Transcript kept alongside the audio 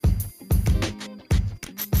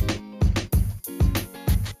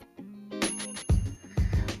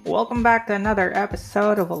Welcome back to another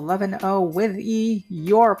episode of 11O with E,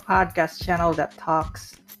 your podcast channel that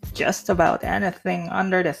talks just about anything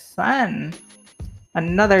under the sun.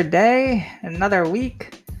 Another day, another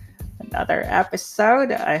week, another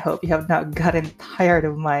episode. I hope you have not gotten tired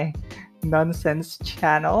of my nonsense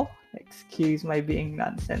channel. Excuse my being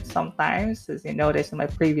nonsense sometimes. As you noticed in my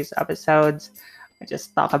previous episodes, I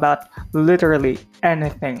just talk about literally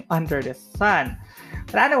anything under the sun.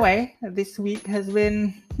 But anyway, this week has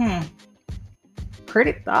been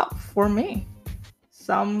pretty tough for me.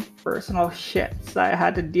 Some personal shits I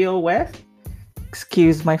had to deal with.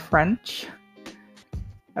 Excuse my French.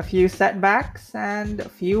 A few setbacks and a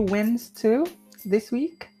few wins too this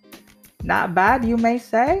week. Not bad, you may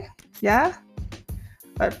say. Yeah?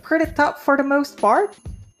 But pretty tough for the most part.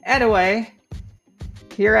 Anyway,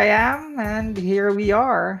 here I am, and here we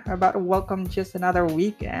are, about to welcome just another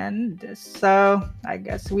weekend. So, I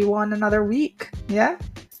guess we won another week, yeah?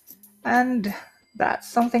 And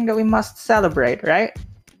that's something that we must celebrate, right?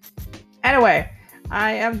 Anyway,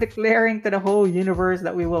 I am declaring to the whole universe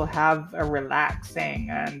that we will have a relaxing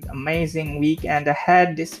and amazing weekend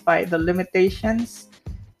ahead despite the limitations.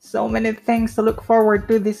 So many things to look forward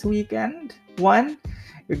to this weekend. One,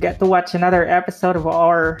 you get to watch another episode of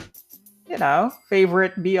our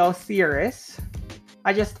favorite BL series.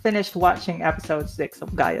 I just finished watching episode 6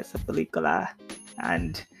 of Gaya sa Pelikula,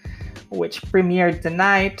 and which premiered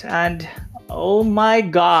tonight, and oh my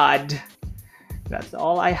god, that's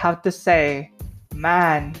all I have to say.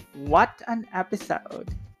 Man, what an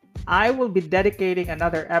episode. I will be dedicating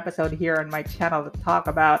another episode here on my channel to talk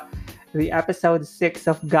about the episode 6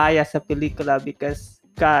 of Gaya sa Pelikula, because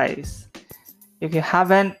guys, if you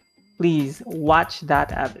haven't, please watch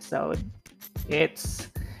that episode. It's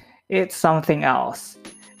something else.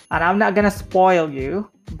 And I'm not gonna spoil you,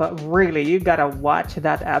 but really, you gotta watch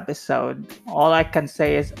that episode. All I can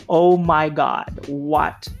say is, oh my god,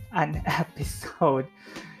 what an episode.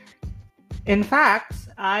 In fact,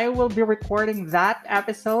 I will be recording that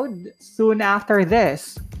episode soon after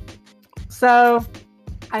this. So,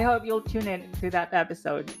 I hope you'll tune in to that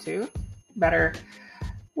episode too. Better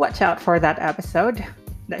watch out for that episode.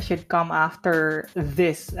 That should come after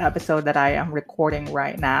this episode that I am recording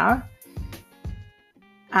right now.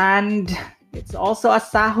 And it's also a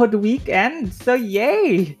Sahod weekend, so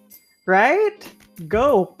yay! Right?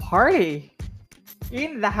 Go party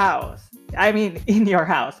in the house. I mean, in your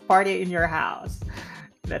house. Party in your house.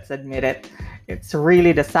 Let's admit it. It's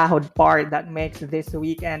really the Sahod part that makes this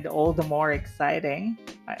weekend all the more exciting,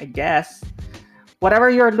 I guess. Whatever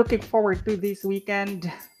you're looking forward to this weekend,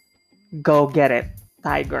 go get it,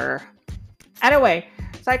 Tiger. Anyway,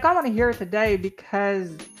 so I come on here today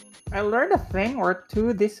because I learned a thing or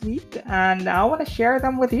two this week, and I want to share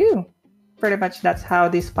them with you. Pretty much that's how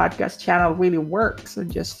this podcast channel really works. So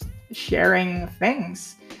just sharing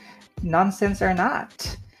things, nonsense or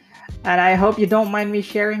not. And I hope you don't mind me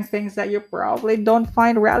sharing things that you probably don't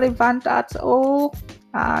find relevant at all.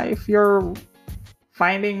 If you're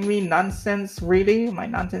finding me nonsense, really, my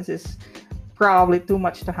nonsense is probably too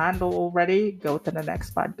much to handle already, go to the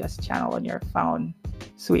next podcast channel on your phone,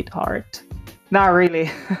 sweetheart. Not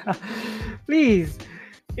really. Please,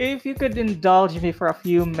 if you could indulge me for a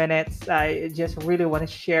few minutes, I just really want to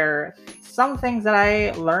share some things that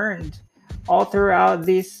I learned all throughout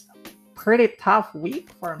this pretty tough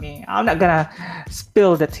week for me. I'm not gonna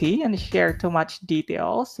spill the tea and share too much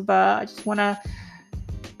details, but I just want to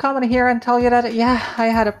come in here and tell you that, yeah, I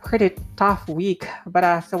had a pretty tough week. But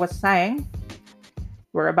as I was saying,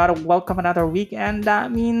 we're about to welcome another week, and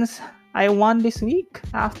that means I won this week.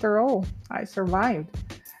 After all, I survived.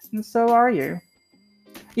 And so are you.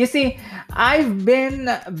 You see, I've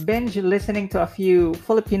been binge listening to a few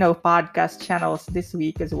Filipino podcast channels this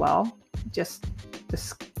week as well. Just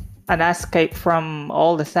an escape from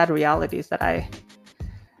all the sad realities that I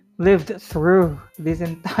lived through this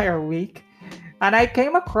entire week. And I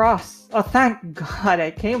came across, thank God,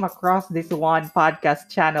 I came across this one podcast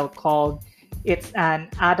channel called It's an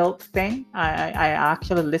Adult Thing. I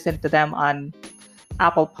actually listened to them on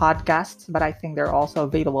Apple Podcasts, but I think they're also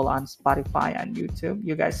available on Spotify and YouTube.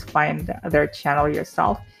 You guys find their channel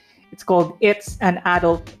yourself. It's called It's an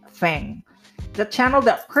Adult Thing. The channel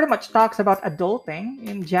that pretty much talks about adulting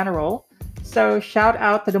in general. So shout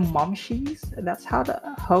out to the Momshies. That's how the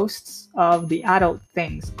hosts of the Adult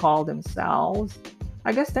Things call themselves.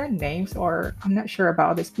 I guess their names, or I'm not sure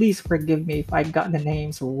about this. Please forgive me if I got the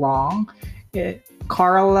names wrong.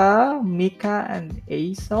 Carla, Mika, and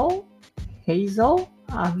Hazel?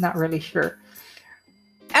 I'm not really sure.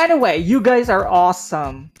 Anyway, you guys are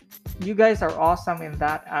awesome. You guys are awesome in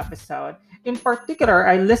that episode. In particular,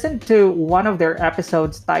 I listened to one of their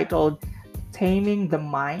episodes titled Taming the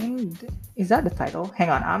Mind. Is that the title? Hang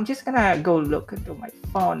on, I'm just gonna go look into my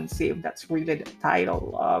phone and see if that's really the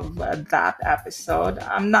title of that episode.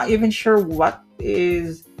 I'm not even sure what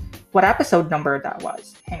episode number that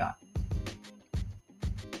was. Hang on.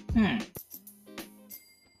 Hmm.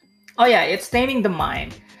 Oh yeah, it's Taming the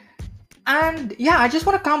Mind. And yeah, I just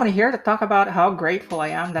want to come on here to talk about how grateful I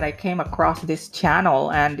am that I came across this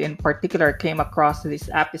channel and in particular came across this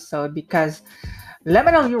episode because let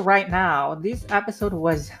me tell you right now, this episode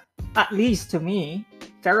was, at least to me,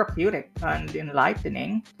 therapeutic and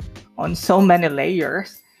enlightening on so many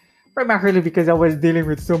layers. Primarily because I was dealing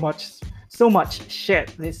with so much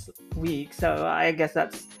shit this week. So I guess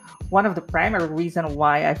that's one of the primary reason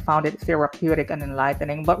why I found it therapeutic and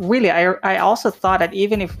enlightening. But really, I also thought that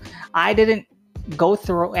even if I didn't go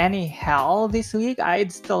through any hell this week,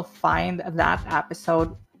 I'd still find that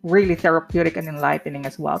episode really therapeutic and enlightening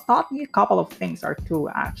as well. Taught me a couple of things or two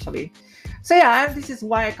actually. So yeah, and this is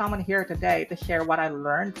why I come on here today to share what I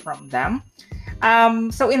learned from them.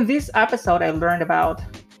 So in this episode, I learned about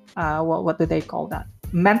what do they call that?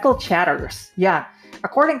 Mental chatters. Yeah.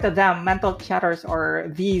 According to them, mental chatters are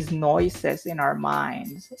these noises in our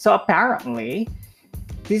minds. So apparently,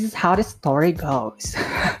 this is how the story goes.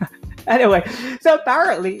 Anyway, so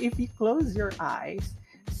apparently, if you close your eyes,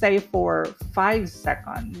 say for 5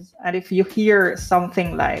 seconds, and if you hear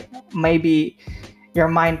something like maybe your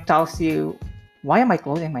mind tells you, why am I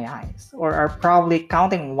closing my eyes? Or are probably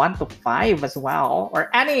counting 1 to 5 as well, or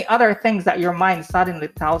any other things that your mind suddenly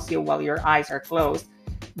tells you while your eyes are closed.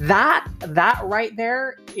 That right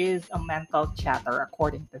there is a mental chatter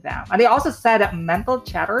according to them. And they also said that mental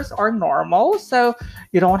chatters are normal, so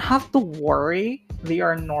you don't have to worry. They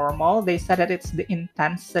are normal. They said that it's the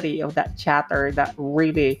intensity of that chatter that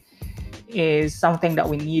really is something that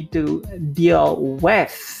we need to deal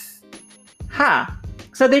with.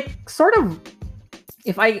 So they sort of,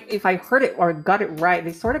 if I heard it or got it right,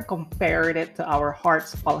 they sort of compared it to our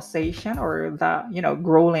heart's pulsation or the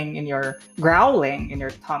growling in your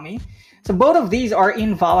tummy. So both of these are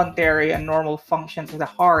involuntary and normal functions of the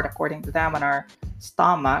heart according to them, and our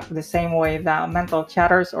stomach, the same way that mental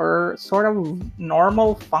chatters are sort of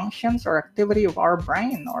normal functions or activity of our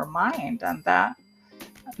brain or mind, and that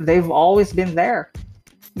they've always been there.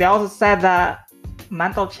 They also said that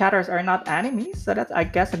mental chatters are not enemies, so that's, I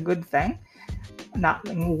guess, a good thing.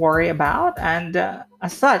 Nothing to worry about, and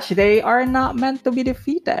as such, they are not meant to be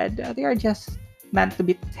defeated. They are just meant to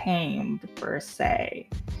be tamed, per se.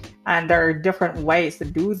 And there are different ways to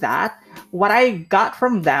do that. What I got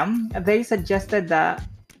from them, they suggested that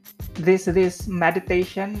this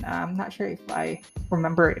meditation. I'm not sure if I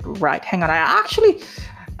remember it right. Hang on, I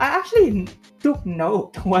actually took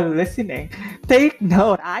note while listening. Take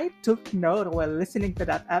note. I took note while listening to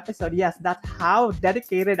that episode. Yes, that's how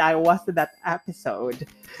dedicated I was to that episode.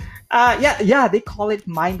 Yeah. They call it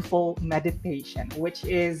mindful meditation, which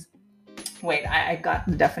is. Wait, I got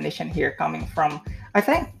the definition here coming from. I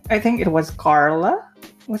think it was Carla.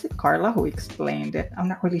 Was it Carla who explained it? I'm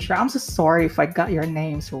not really sure. I'm so sorry if I got your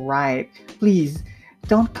names right. Please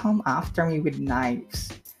don't come after me with knives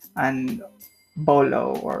and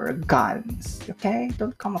bolo or guns, okay?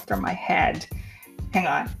 Don't come after my head. Hang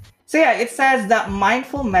on. So yeah, it says that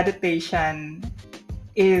mindful meditation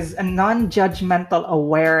is a non-judgmental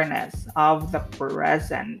awareness of the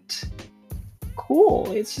present. Cool.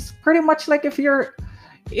 It's just pretty much like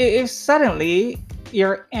if suddenly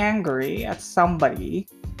you're angry at somebody,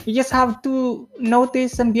 you just have to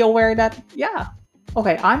notice and be aware that, yeah,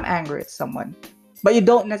 okay, I'm angry at someone, but you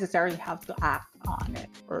don't necessarily have to act on it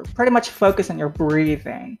or pretty much focus on your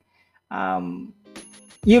breathing. Um,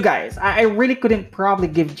 you guys, I really couldn't probably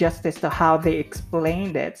give justice to how they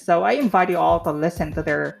explained it. So I invite you all to listen to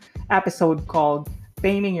their episode called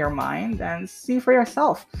Taming Your Mind and see for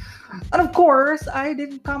yourself. And of course, I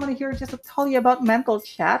didn't come in here just to tell you about mental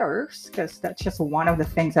chatters, because that's just one of the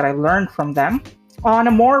things that I learned from them. On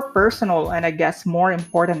a more personal and I guess more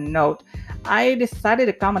important note, I decided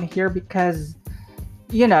to come in here because,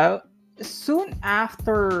 soon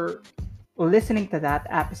after listening to that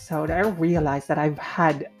episode, I realized that I've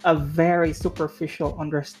had a very superficial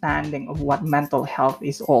understanding of what mental health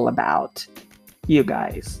is all about, you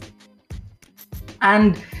guys.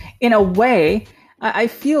 And in a way, I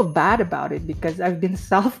feel bad about it because I've been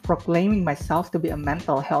self-proclaiming myself to be a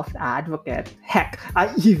mental health advocate. Heck,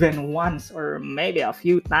 I even once or maybe a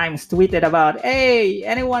few times tweeted about, hey,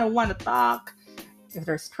 anyone want to talk? If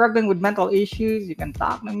they're struggling with mental issues, you can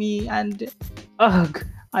talk to me. And ugh,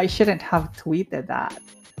 I shouldn't have tweeted that.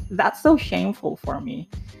 That's so shameful for me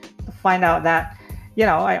to find out that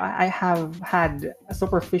I have had a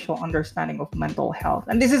superficial understanding of mental health.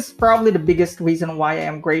 And this is probably the biggest reason why I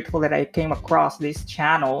am grateful that I came across this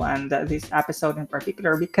channel and this episode in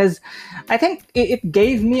particular, because I think it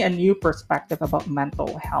gave me a new perspective about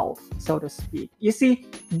mental health, so to speak. You see,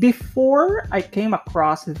 before I came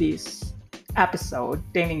across this episode,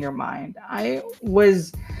 Taming Your Mind, I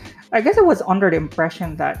guess I was under the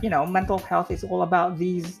impression that, mental health is all about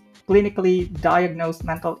these clinically diagnosed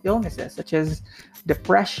mental illnesses such as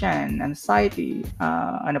depression, anxiety,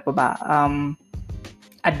 ano pa ba?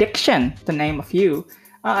 Addiction, to name a few.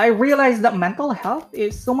 I realized that mental health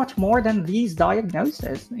is so much more than these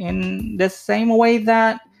diagnoses, in the same way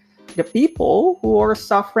that the people who are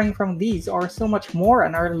suffering from these are so much more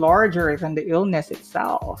and are larger than the illness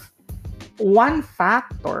itself. One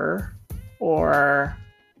factor, or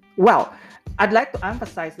well, I'd like to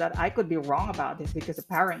emphasize that I could be wrong about this because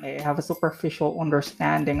apparently I have a superficial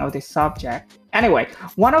understanding of this subject. Anyway,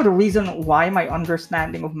 one of the reasons why my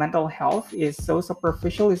understanding of mental health is so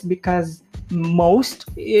superficial is because most,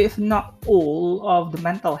 if not all, of the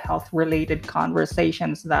mental health related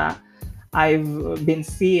conversations that I've been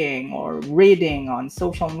seeing or reading on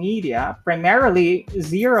social media primarily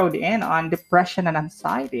zeroed in on depression and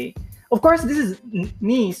anxiety. Of course, this is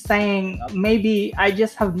me saying maybe I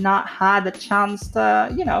just have not had a chance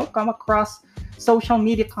to, come across social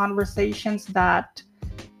media conversations that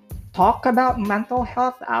talk about mental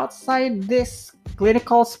health outside this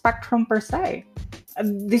clinical spectrum per se.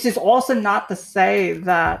 This is also not to say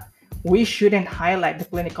that we shouldn't highlight the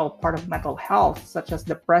clinical part of mental health, such as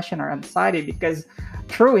depression or anxiety, because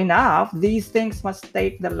true enough, these things must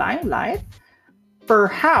take the limelight.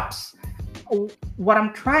 Perhaps what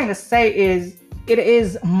I'm trying to say is it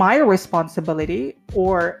is my responsibility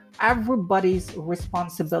or everybody's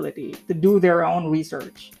responsibility to do their own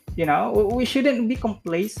research. We shouldn't be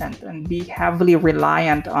complacent and be heavily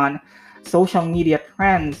reliant on social media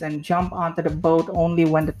trends and jump onto the boat only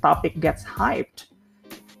when the topic gets hyped.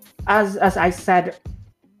 As I said,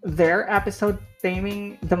 their episode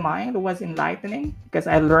Taming the Mind was enlightening because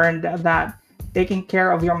I learned that taking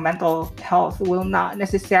care of your mental health will not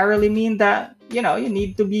necessarily mean that, you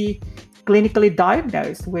need to be clinically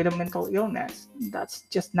diagnosed with a mental illness. That's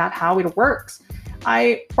just not how it works.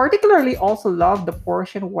 I particularly also love the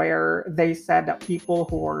portion where they said that people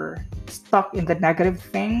who are stuck in the negative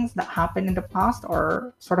things that happened in the past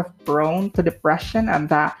are sort of prone to depression, and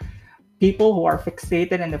that people who are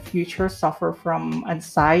fixated in the future suffer from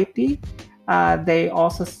anxiety. They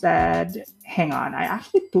also said, hang on, I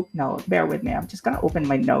actually took note. Bear with me. I'm just going to open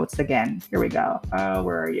my notes again. Here we go.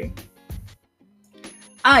 Where are you?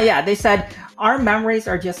 Yeah, they said our memories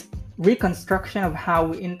are just reconstruction of how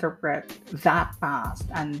we interpret that past,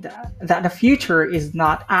 and that the future is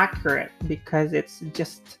not accurate because it's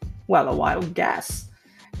just, well, a wild guess.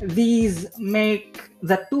 These make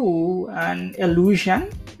the two an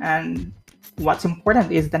illusion, and what's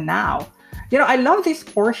important is the now. I love this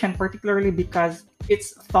portion particularly because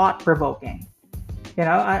it's thought provoking.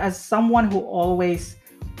 As someone who always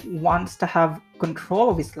wants to have control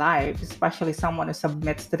of his life, especially someone who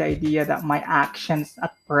submits to the idea that my actions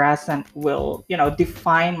at present will,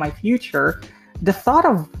 define my future, the thought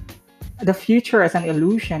of the future as an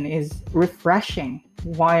illusion is refreshing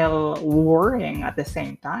while worrying at the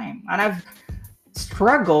same time. And I've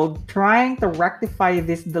struggled trying to rectify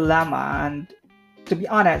this dilemma, and to be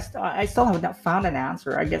honest, I still have not found an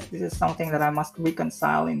answer. I guess this is something that I must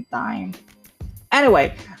reconcile in time.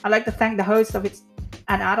 Anyway, I'd like to thank the host of It's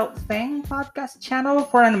an Adult Thing podcast channel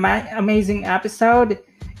for an amazing episode.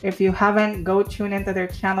 If you haven't, go tune into their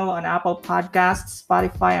channel on Apple Podcasts,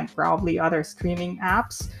 Spotify, and probably other streaming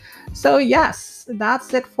apps. So yes,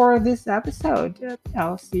 that's it for this episode.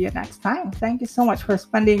 I'll see you next time. Thank you so much for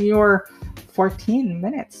spending your 14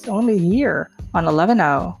 minutes only here on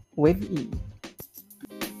 11:0 with E.